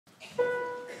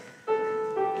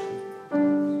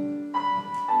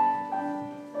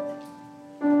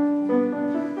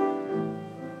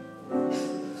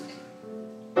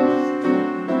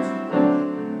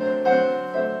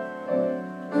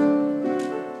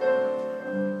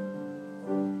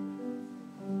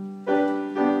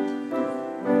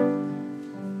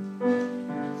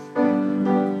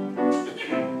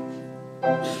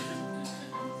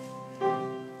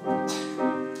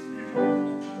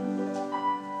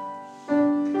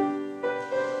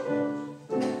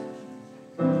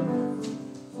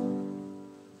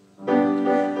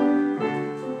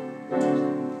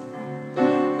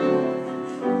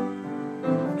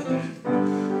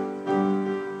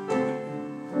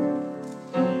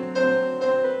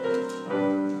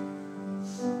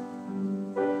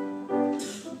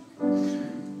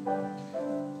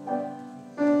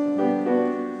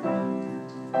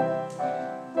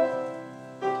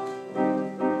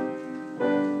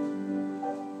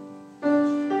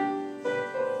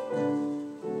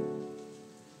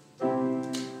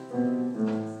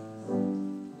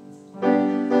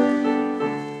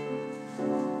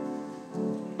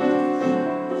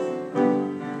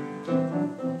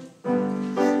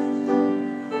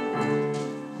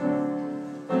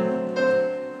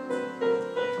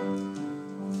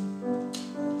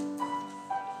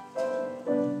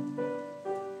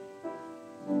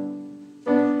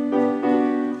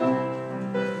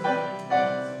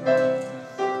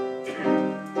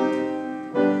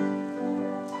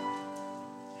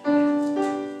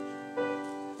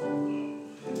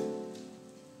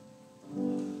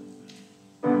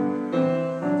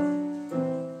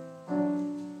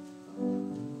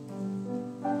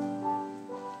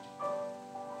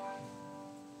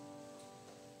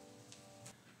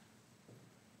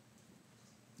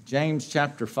James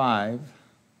chapter 5,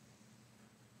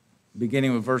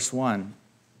 beginning with verse 1.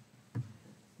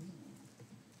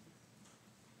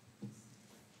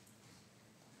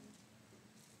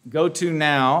 Go to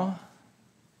now,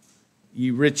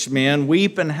 ye rich men,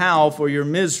 weep and howl for your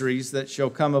miseries that shall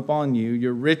come upon you.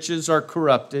 Your riches are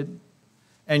corrupted,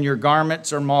 and your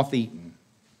garments are moth-eaten.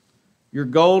 Your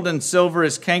gold and silver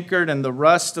is cankered, and the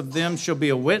rust of them shall be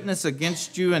a witness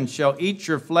against you, and shall eat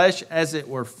your flesh as it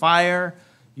were fire.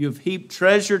 You have heaped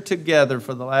treasure together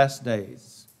for the last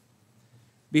days.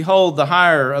 Behold, the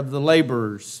hire of the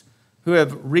laborers who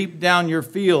have reaped down your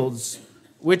fields,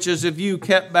 which is of you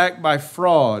kept back by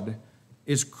fraud,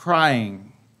 is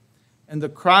crying. And the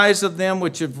cries of them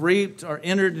which have reaped are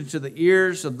entered into the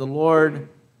ears of the Lord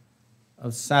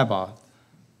of Sabaoth.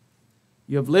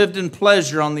 You have lived in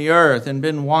pleasure on the earth and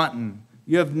been wanton.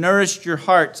 You have nourished your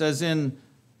hearts as in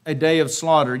a day of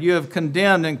slaughter. You have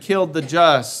condemned and killed the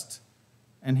just,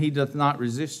 and he doth not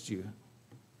resist you.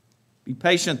 Be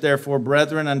patient, therefore,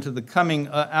 brethren, unto the coming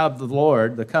of the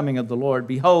Lord, the coming of the Lord.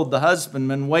 Behold, the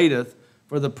husbandman waiteth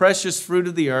for the precious fruit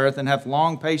of the earth, and hath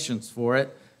long patience for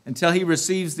it, until he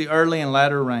receives the early and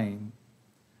latter rain.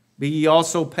 Be ye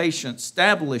also patient,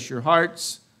 establish your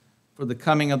hearts, for the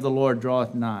coming of the Lord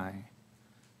draweth nigh.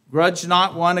 Grudge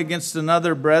not one against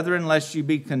another, brethren, lest ye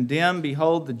be condemned.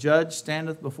 Behold, the judge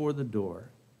standeth before the door.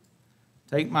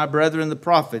 Take my brethren the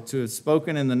prophets, who have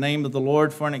spoken in the name of the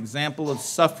Lord, for an example of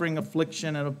suffering,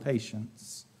 affliction, and of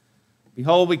patience.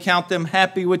 Behold, we count them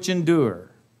happy which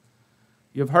endure.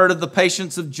 You have heard of the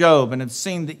patience of Job, and have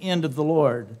seen the end of the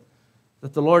Lord,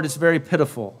 that the Lord is very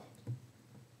pitiful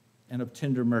and of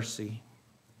tender mercy.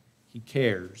 He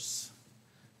cares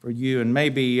for you. And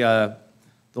maybe the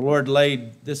Lord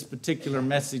laid this particular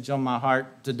message on my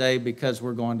heart today because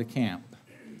we're going to camp,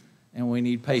 and we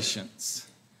need patience.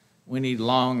 We need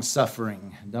long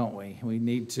suffering, don't we? We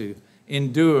need to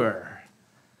endure.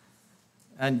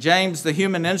 And James, the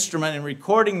human instrument in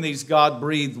recording these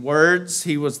God-breathed words,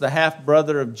 he was the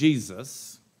half-brother of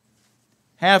Jesus.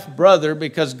 Half-brother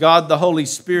because God the Holy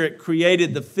Spirit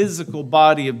created the physical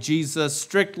body of Jesus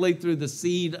strictly through the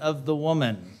seed of the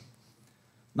woman,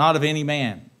 not of any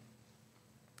man.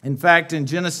 In fact, in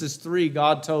Genesis 3,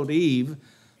 God told Eve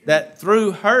that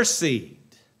through her seed,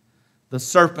 the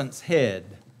serpent's head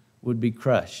would be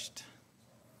crushed.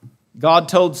 God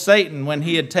told Satan when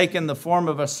he had taken the form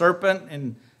of a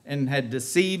serpent and had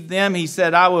deceived them, he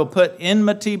said, I will put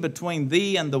enmity between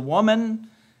thee and the woman,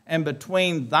 and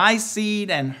between thy seed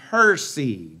and her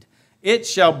seed. It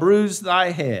shall bruise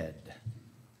thy head,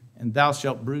 and thou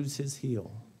shalt bruise his heel.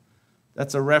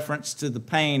 That's a reference to the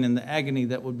pain and the agony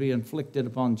that would be inflicted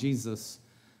upon Jesus.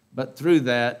 But through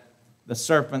that, the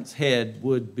serpent's head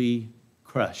would be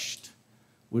crushed,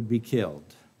 would be killed.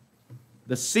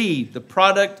 The seed, the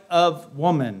product of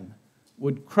woman,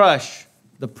 would crush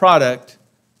the product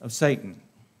of Satan.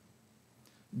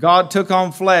 God took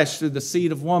on flesh through the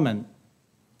seed of woman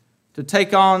to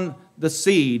take on the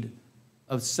seed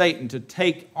of Satan, to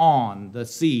take on the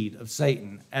seed of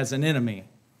Satan as an enemy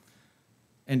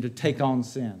and to take on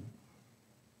sin.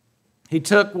 He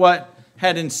took what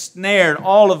had ensnared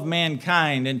all of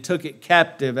mankind and took it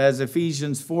captive, as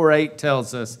Ephesians 4:8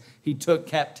 tells us. He took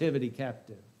captivity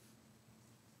captive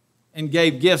and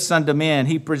gave gifts unto men.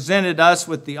 He presented us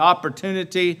with the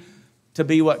opportunity to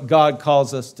be what God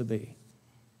calls us to be.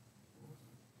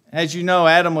 As you know,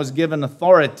 Adam was given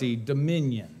authority,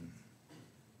 dominion,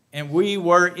 and we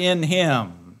were in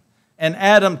him. And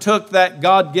Adam took that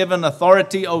God-given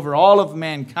authority over all of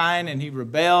mankind, and he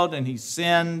rebelled and he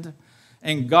sinned.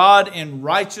 And God, in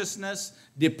righteousness,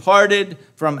 departed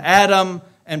from Adam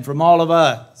and from all of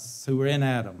us who were in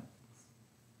Adam.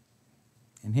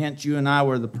 And hence you and I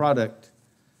were the product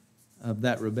of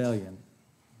that rebellion.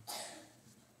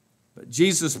 But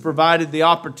Jesus provided the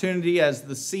opportunity as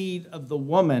the seed of the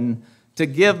woman to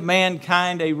give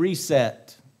mankind a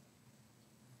reset.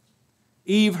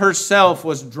 Eve herself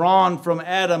was drawn from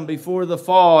Adam before the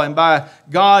fall, and by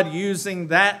God using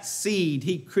that seed,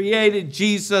 he created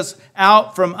Jesus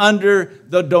out from under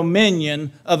the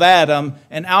dominion of Adam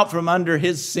and out from under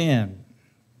his sin.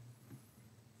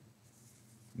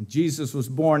 Jesus was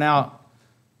born out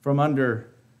from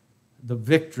under the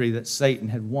victory that Satan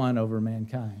had won over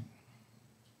mankind.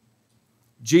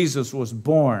 Jesus was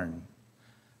born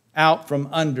out from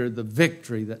under the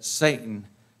victory that Satan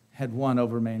had won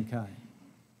over mankind.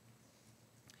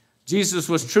 Jesus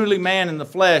was truly man in the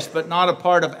flesh, but not a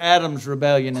part of Adam's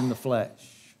rebellion in the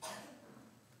flesh.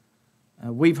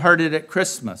 We've heard it at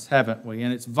Christmas, haven't we?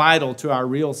 And it's vital to our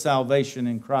real salvation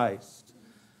in Christ.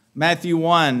 Matthew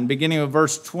 1, beginning of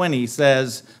verse 20,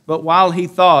 says, "But while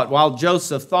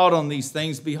Joseph thought on these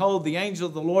things, behold, the angel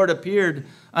of the Lord appeared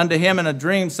unto him in a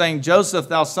dream, saying, Joseph,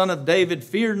 thou son of David,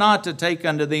 fear not to take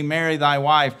unto thee Mary thy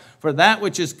wife, for that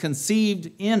which is conceived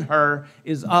in her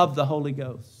is of the Holy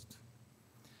Ghost.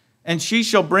 And she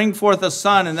shall bring forth a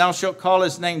son, and thou shalt call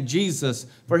his name Jesus,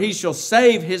 for he shall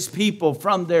save his people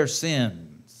from their sins."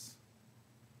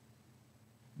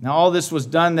 Now all this was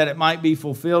done that it might be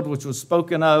fulfilled, which was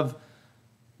spoken of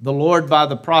the Lord by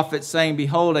the prophet, saying,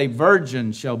 Behold, a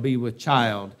virgin shall be with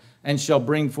child, and shall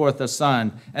bring forth a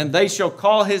son. And they shall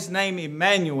call his name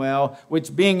Emmanuel,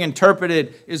 which being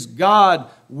interpreted is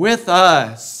God with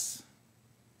us.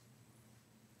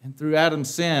 And through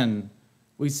Adam's sin,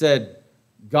 we said,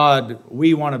 God,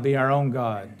 we want to be our own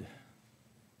God.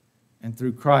 And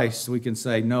through Christ, we can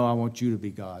say, no, I want you to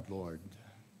be God, Lord.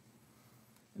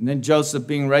 And then Joseph,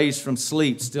 being raised from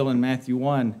sleep, still in Matthew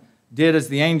 1, did as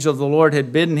the angel of the Lord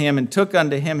had bidden him, and took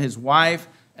unto him his wife,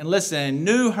 and listen, and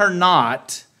knew her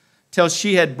not till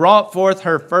she had brought forth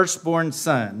her firstborn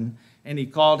son, and he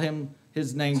called him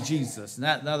his name Jesus.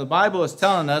 Now the Bible is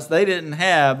telling us they didn't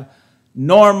have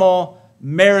normal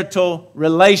marital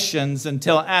relations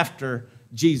until after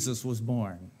Jesus was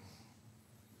born.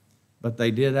 But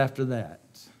they did after that.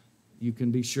 You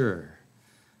can be sure.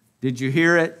 Did you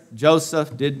hear it?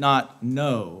 Joseph did not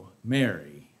know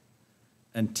Mary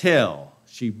until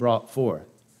she brought forth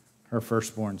her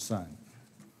firstborn son.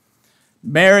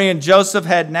 Mary and Joseph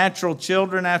had natural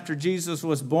children after Jesus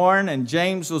was born, and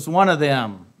James was one of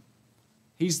them.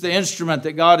 He's the instrument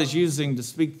that God is using to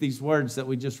speak these words that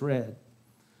we just read.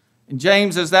 And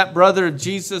James, as that brother of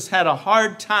Jesus, had a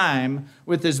hard time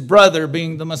with his brother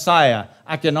being the Messiah.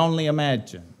 I can only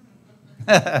imagine.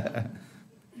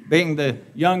 Being the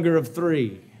younger of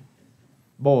three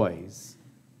boys.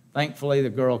 Thankfully, the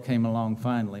girl came along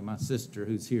finally, my sister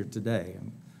who's here today.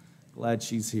 I'm glad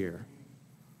she's here.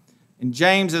 And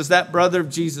James, as that brother of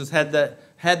Jesus, had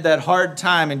that hard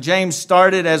time. And James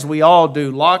started, as we all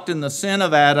do, locked in the sin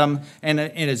of Adam and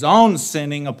in his own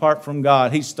sinning apart from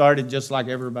God. He started just like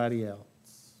everybody else.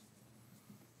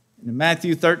 In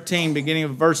Matthew 13, beginning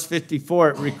of verse 54,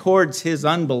 it records his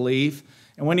unbelief.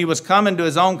 And when he was come into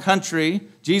his own country,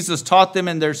 Jesus taught them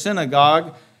in their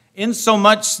synagogue,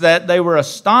 insomuch that they were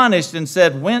astonished and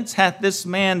said, Whence hath this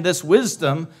man this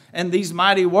wisdom and these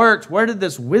mighty works? Where did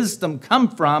this wisdom come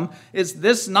from? Is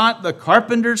this not the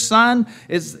carpenter's son?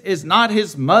 Is not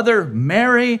his mother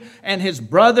Mary, and his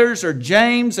brothers are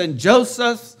James and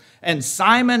Joseph and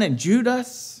Simon and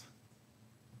Judas?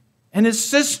 And his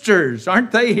sisters,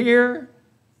 aren't they here?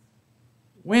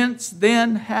 Whence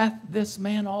then hath this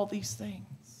man all these things?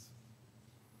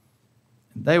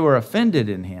 They were offended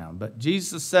in him. But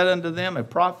Jesus said unto them, A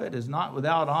prophet is not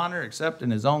without honor except in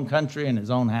his own country and his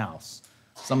own house.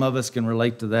 Some of us can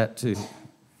relate to that too.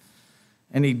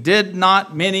 And he did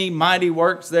not many mighty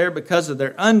works there because of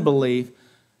their unbelief.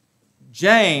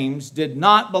 James did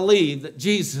not believe that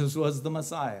Jesus was the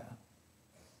Messiah.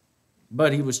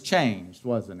 But he was changed,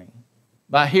 wasn't he?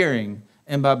 By hearing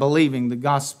and by believing the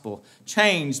gospel.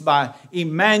 Changed by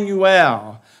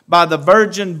Emmanuel, by the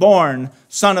virgin-born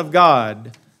Son of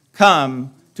God,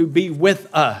 come to be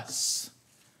with us.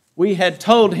 We had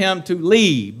told him to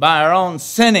leave by our own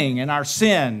sinning and our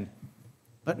sin,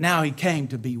 but now he came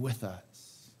to be with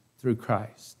us through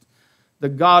Christ. The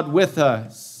God with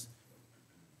us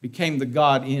became the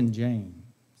God in James.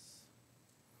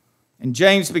 And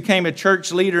James became a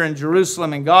church leader in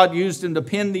Jerusalem, and God used him to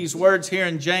pen these words here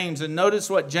in James. And notice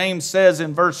what James says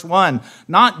in verse 1.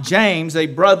 Not James, a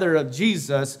brother of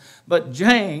Jesus, but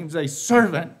James, a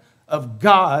servant of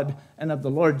God and of the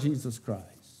Lord Jesus Christ.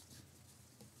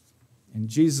 And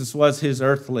Jesus was his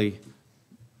earthly,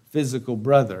 physical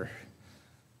brother,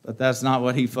 but that's not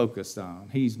what he focused on.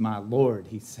 He's my Lord,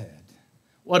 he said.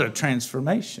 What a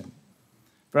transformation.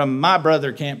 From my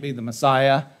brother can't be the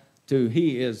Messiah to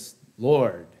he is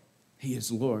Lord. He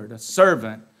is Lord, a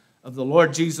servant of the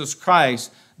Lord Jesus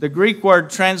Christ. The Greek word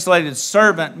translated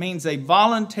servant means a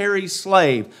voluntary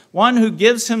slave, one who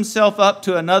gives himself up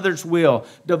to another's will,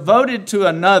 devoted to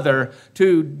another,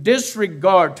 to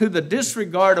the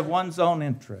disregard of one's own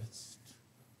interest.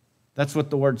 That's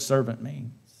what the word servant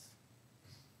means.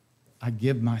 I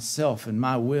give myself and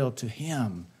my will to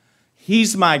him.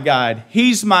 He's my guide.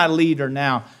 He's my leader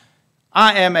now.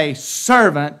 I am a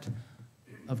servant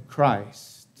of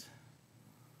Christ,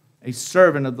 a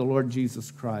servant of the Lord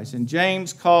Jesus Christ. And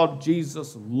James called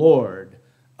Jesus Lord,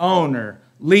 owner,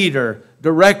 leader,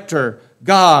 director,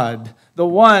 God, the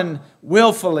one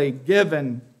willfully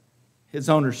given his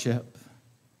ownership,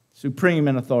 supreme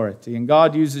in authority. And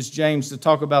God uses James to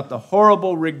talk about the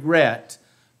horrible regret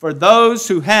for those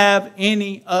who have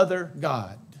any other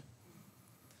God.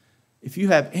 If you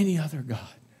have any other God,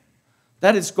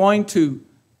 that is going to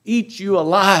eat you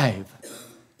alive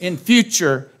in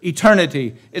future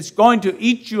eternity. It's going to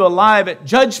eat you alive at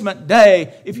Judgment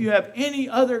Day if you have any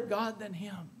other God than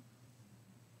Him.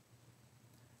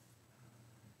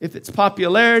 If it's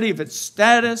popularity, if it's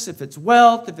status, if it's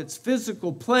wealth, if it's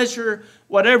physical pleasure,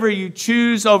 whatever you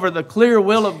choose over the clear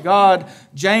will of God,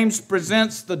 James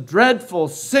presents the dreadful,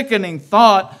 sickening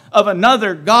thought of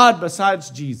another God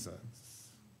besides Jesus.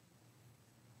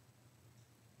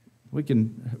 We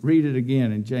can read it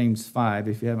again in James 5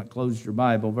 if you haven't closed your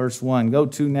Bible. Verse 1, go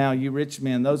to now, you rich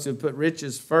men, those who put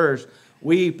riches first,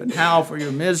 weep and howl for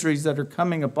your miseries that are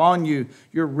coming upon you.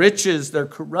 Your riches, they're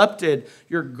corrupted.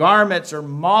 Your garments are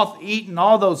moth-eaten.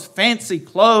 All those fancy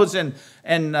clothes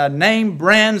and name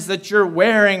brands that you're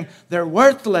wearing, they're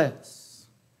worthless.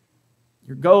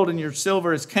 Your gold and your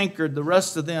silver is cankered. The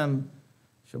rest of them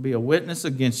shall be a witness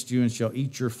against you and shall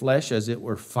eat your flesh as it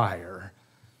were fire,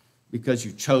 because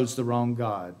you chose the wrong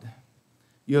God.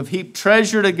 You have heaped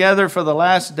treasure together for the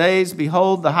last days.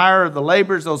 Behold, the hire of the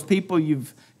laborers, those people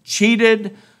you've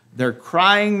cheated, they're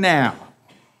crying now.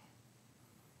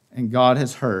 And God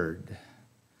has heard.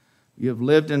 You have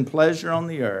lived in pleasure on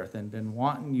the earth and been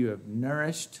wanton. You have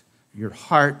nourished your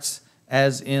hearts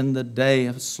as in the day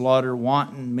of slaughter.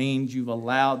 Wanton means you've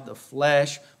allowed the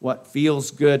flesh, what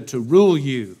feels good, to rule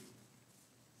you.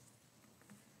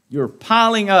 You're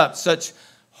piling up such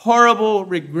horrible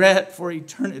regret for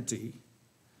eternity.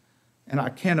 And I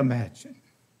can't imagine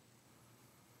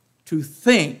to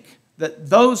think that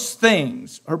those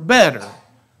things are better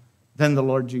than the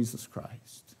Lord Jesus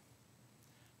Christ.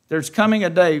 There's coming a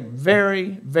day very,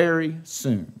 very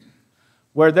soon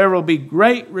where there will be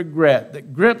great regret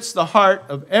that grips the heart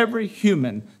of every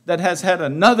human that has had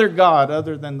another God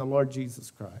other than the Lord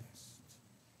Jesus Christ.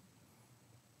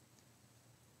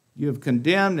 You have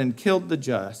condemned and killed the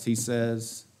just, he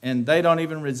says, and they don't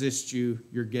even resist you.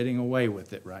 You're getting away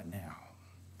with it right now.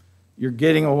 You're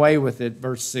getting away with it,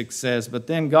 verse 6 says. But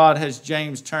then God has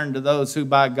James turn to those who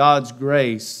by God's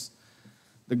grace,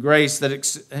 the grace that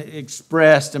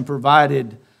expressed and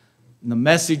provided the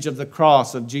message of the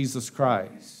cross of Jesus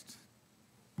Christ.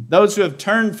 Those who have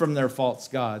turned from their false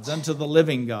gods unto the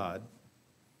living God,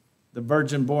 the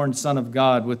virgin-born Son of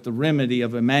God with the remedy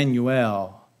of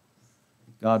Emmanuel,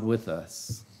 God with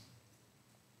us.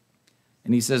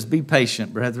 And he says, be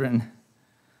patient, brethren.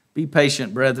 Be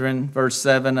patient, brethren. Verse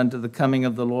 7, unto the coming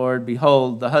of the Lord.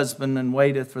 Behold, the husbandman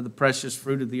waiteth for the precious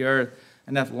fruit of the earth,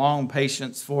 and hath long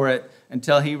patience for it,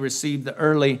 until he receive the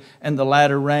early and the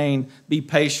latter rain. Be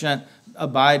patient,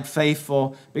 abide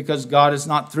faithful, because God is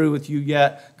not through with you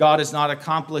yet. God has not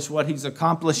accomplished what He's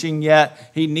accomplishing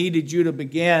yet. He needed you to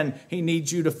begin. He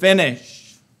needs you to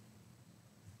finish.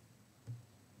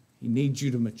 He needs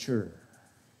you to mature.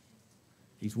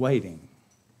 He's waiting.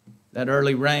 That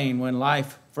early rain, when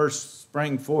life first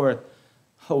sprang forth,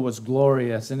 was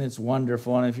glorious and it's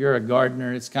wonderful. And if you're a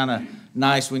gardener, it's kind of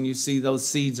nice when you see those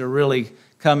seeds are really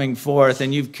coming forth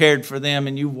and you've cared for them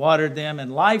and you've watered them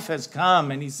and life has come.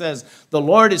 And he says, the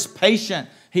Lord is patient.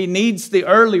 He needs the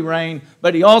early rain,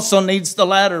 but He also needs the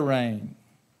latter rain.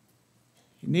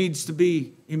 He needs to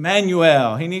be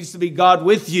Emmanuel. He needs to be God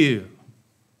with you.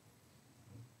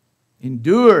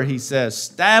 Endure, he says.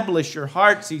 Establish your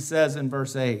hearts, he says in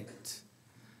verse 8.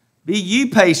 Be ye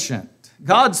patient.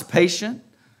 God's patient.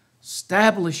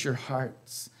 Establish your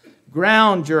hearts.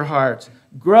 Ground your hearts.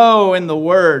 Grow in the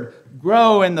Word.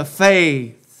 Grow in the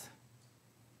faith.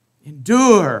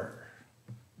 Endure.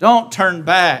 Don't turn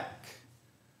back.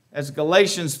 As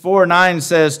Galatians 4:9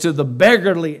 says, to the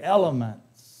beggarly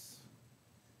elements.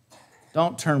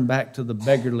 Don't turn back to the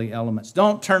beggarly elements.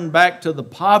 Don't turn back to the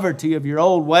poverty of your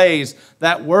old ways,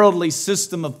 that worldly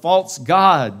system of false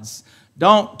gods.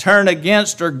 Don't turn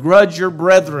against or grudge your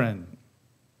brethren.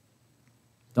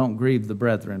 Don't grieve the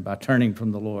brethren by turning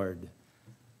from the Lord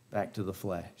back to the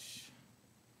flesh.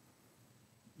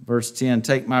 Verse 10,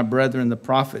 take my brethren, the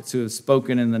prophets who have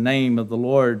spoken in the name of the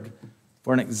Lord,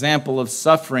 for an example of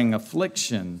suffering,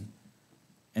 affliction,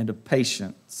 and of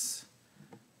patience.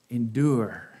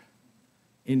 Endure.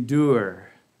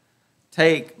 Endure.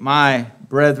 Take my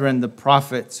brethren, the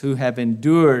prophets, who have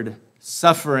endured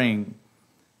suffering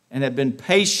and have been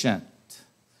patient.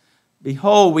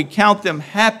 Behold, we count them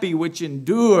happy which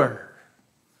endure.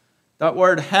 That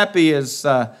word happy is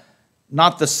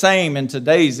not the same in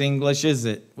today's English, is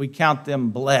it? We count them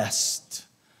blessed.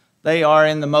 They are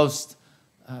in the most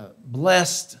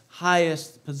blessed,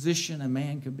 highest position a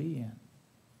man could be in.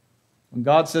 When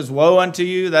God says, woe unto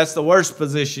you, that's the worst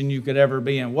position you could ever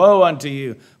be in. Woe unto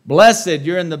you. Blessed,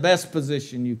 you're in the best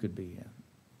position you could be in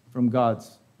from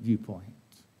God's viewpoint.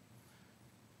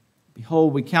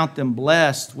 Behold, we count them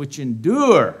blessed which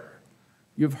endure.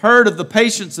 You've heard of the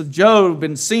patience of Job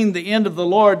and seen the end of the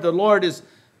Lord. The Lord is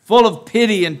full of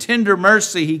pity and tender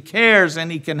mercy. He cares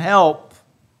and He can help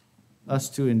us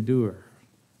to endure.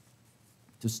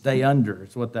 To stay under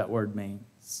is what that word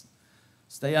means.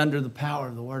 Stay under the power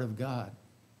of the Word of God.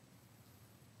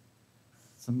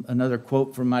 Another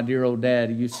quote from my dear old dad.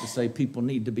 He used to say, people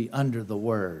need to be under the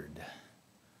Word.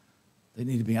 They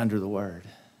need to be under the Word.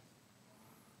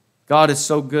 God is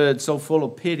so good, so full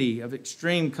of pity, of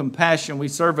extreme compassion. We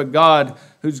serve a God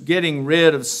who's getting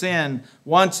rid of sin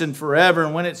once and forever.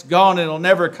 And when it's gone, it'll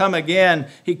never come again.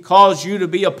 He calls you to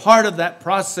be a part of that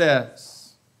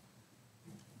process.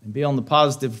 And be on the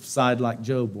positive side like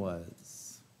Job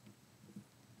was.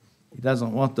 He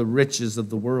doesn't want the riches of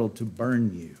the world to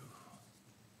burn you.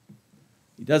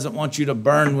 He doesn't want you to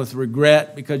burn with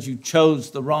regret because you chose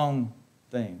the wrong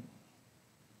thing.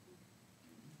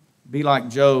 Be like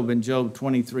Job in Job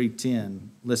 23:10.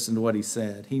 Listen to what he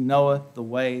said. He knoweth the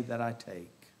way that I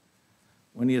take.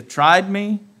 When he hath tried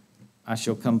me, I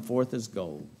shall come forth as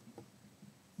gold.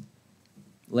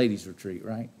 Ladies' retreat,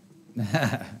 right?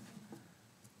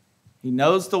 He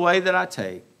knows the way that I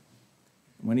take.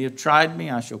 When he hath tried me,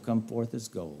 I shall come forth as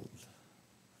gold.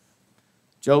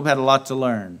 Job had a lot to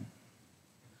learn.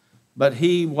 But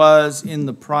he was in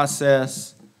the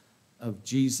process of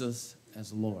Jesus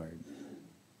as Lord.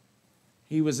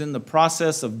 He was in the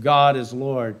process of God as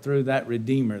Lord through that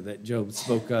Redeemer that Job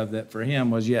spoke of that for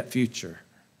him was yet future.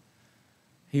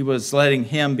 He was letting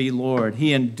Him be Lord.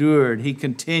 He endured. He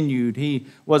continued. He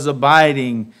was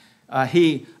abiding.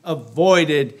 He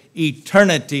avoided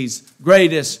eternity's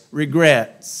greatest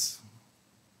regrets.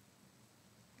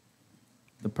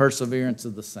 The perseverance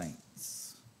of the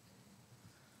saints.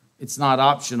 It's not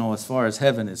optional as far as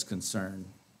heaven is concerned,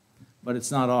 but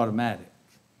it's not automatic.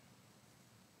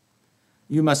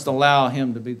 You must allow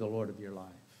Him to be the Lord of your life.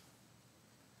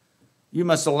 You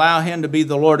must allow Him to be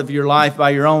the Lord of your life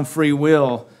by your own free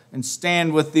will and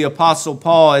stand with the Apostle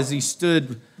Paul as he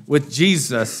stood with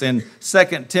Jesus in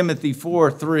 2 Timothy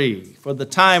 4:3. For the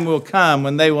time will come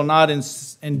when they will not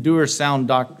endure sound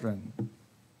doctrine.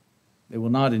 They will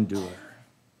not endure.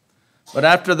 But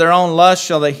after their own lust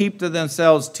shall they heap to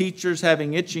themselves teachers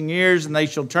having itching ears, and they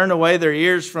shall turn away their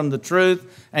ears from the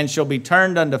truth, and shall be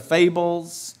turned unto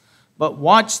fables. But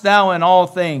watch thou in all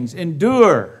things,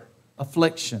 endure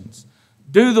afflictions,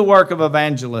 do the work of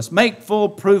evangelists, make full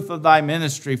proof of thy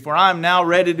ministry, for I am now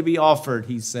ready to be offered,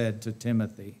 he said to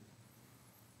Timothy.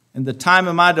 And the time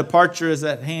of my departure is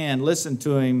at hand. Listen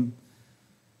to him.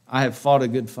 I have fought a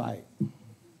good fight.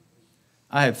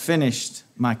 I have finished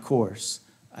my course.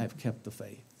 I have kept the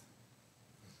faith.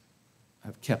 I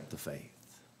have kept the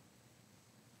faith.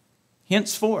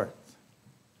 Henceforth,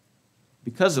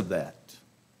 because of that,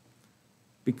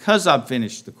 because I've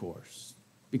finished the course,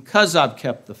 because I've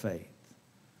kept the faith,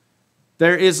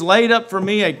 there is laid up for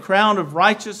me a crown of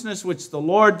righteousness, which the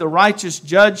Lord, the righteous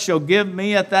judge, shall give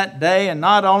me at that day, and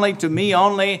not only to me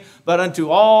only, but unto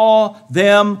all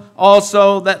them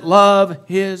also that love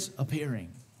His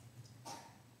appearing.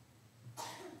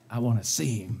 I want to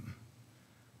see Him.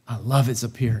 I love His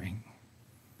appearing.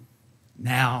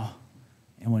 Now,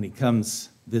 and when He comes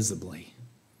visibly,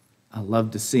 I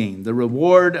love to see Him. The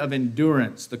reward of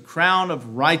endurance, the crown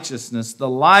of righteousness, the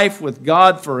life with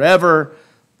God forever,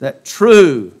 that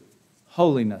true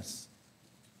holiness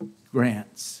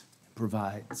grants,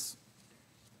 provides.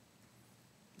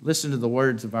 Listen to the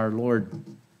words of our Lord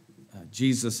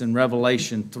Jesus in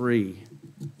Revelation 3,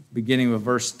 beginning with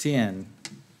verse 10.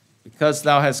 Because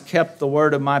thou hast kept the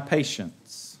word of my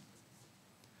patience,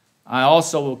 I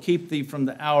also will keep thee from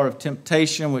the hour of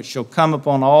temptation which shall come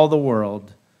upon all the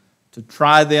world to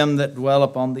try them that dwell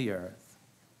upon the earth.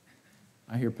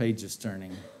 I hear pages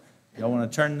turning. Y'all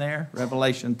want to turn there?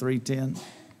 Revelation 3:10.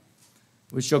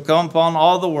 Which shall come upon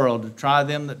all the world to try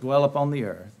them that dwell upon the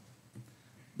earth.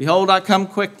 Behold, I come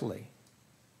quickly.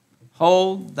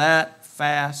 Hold that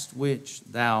fast which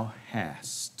thou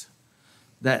hast,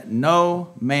 that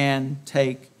no man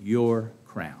take your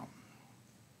crown.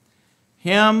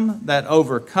 Him that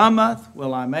overcometh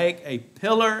will I make a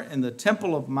pillar in the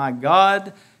temple of my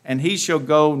God, and he shall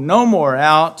go no more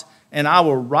out. And I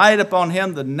will write upon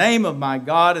him the name of my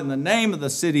God and the name of the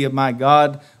city of my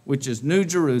God, which is New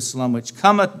Jerusalem, which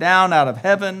cometh down out of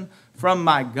heaven from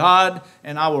my God.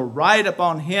 And I will write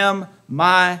upon him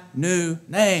my new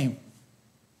name.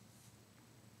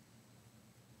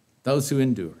 Those who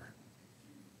endure.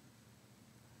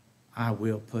 I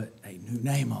will put a new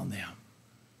name on them.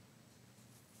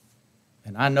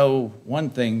 And I know one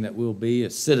thing that we'll be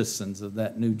as citizens of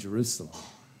that new Jerusalem.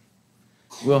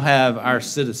 We'll have our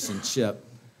citizenship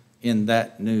in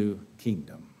that new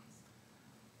kingdom.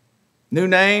 New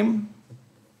name,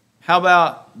 how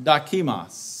about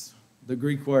dakimos, the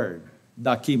Greek word,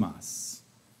 dakimos.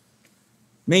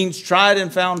 Means tried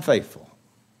and found faithful.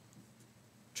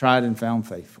 Tried and found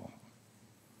faithful.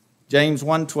 James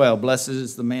 1:12, blessed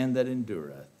is the man that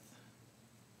endureth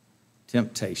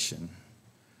temptation.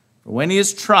 For when he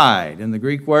is tried, and the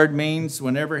Greek word means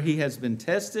whenever he has been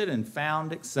tested and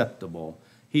found acceptable,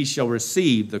 he shall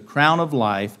receive the crown of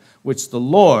life which the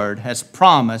Lord has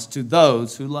promised to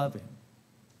those who love him.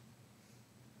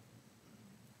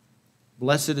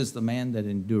 Blessed is the man that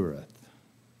endureth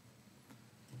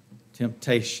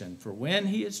temptation. For when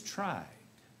he is tried,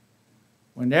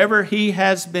 whenever he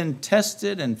has been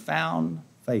tested and found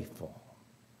faithful,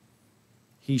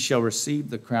 he shall receive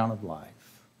the crown of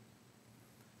life,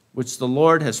 which the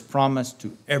Lord has promised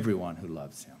to everyone who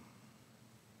loves him.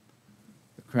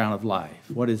 The crown of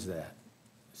life. What is that?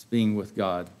 It's being with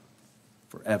God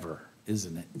forever,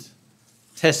 isn't it?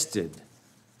 Tested,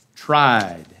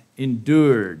 tried,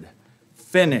 endured,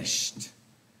 finished,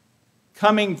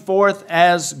 coming forth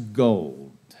as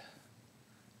gold,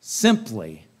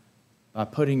 simply by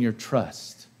putting your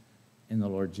trust in the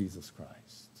Lord Jesus Christ.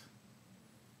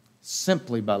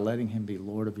 Simply by letting him be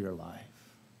Lord of your life.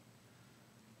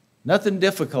 Nothing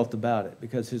difficult about it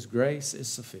because his grace is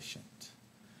sufficient.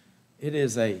 It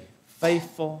is a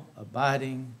faithful,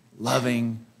 abiding,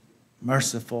 loving,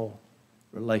 merciful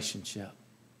relationship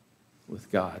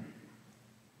with God.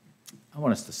 I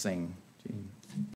want us to sing, Gene.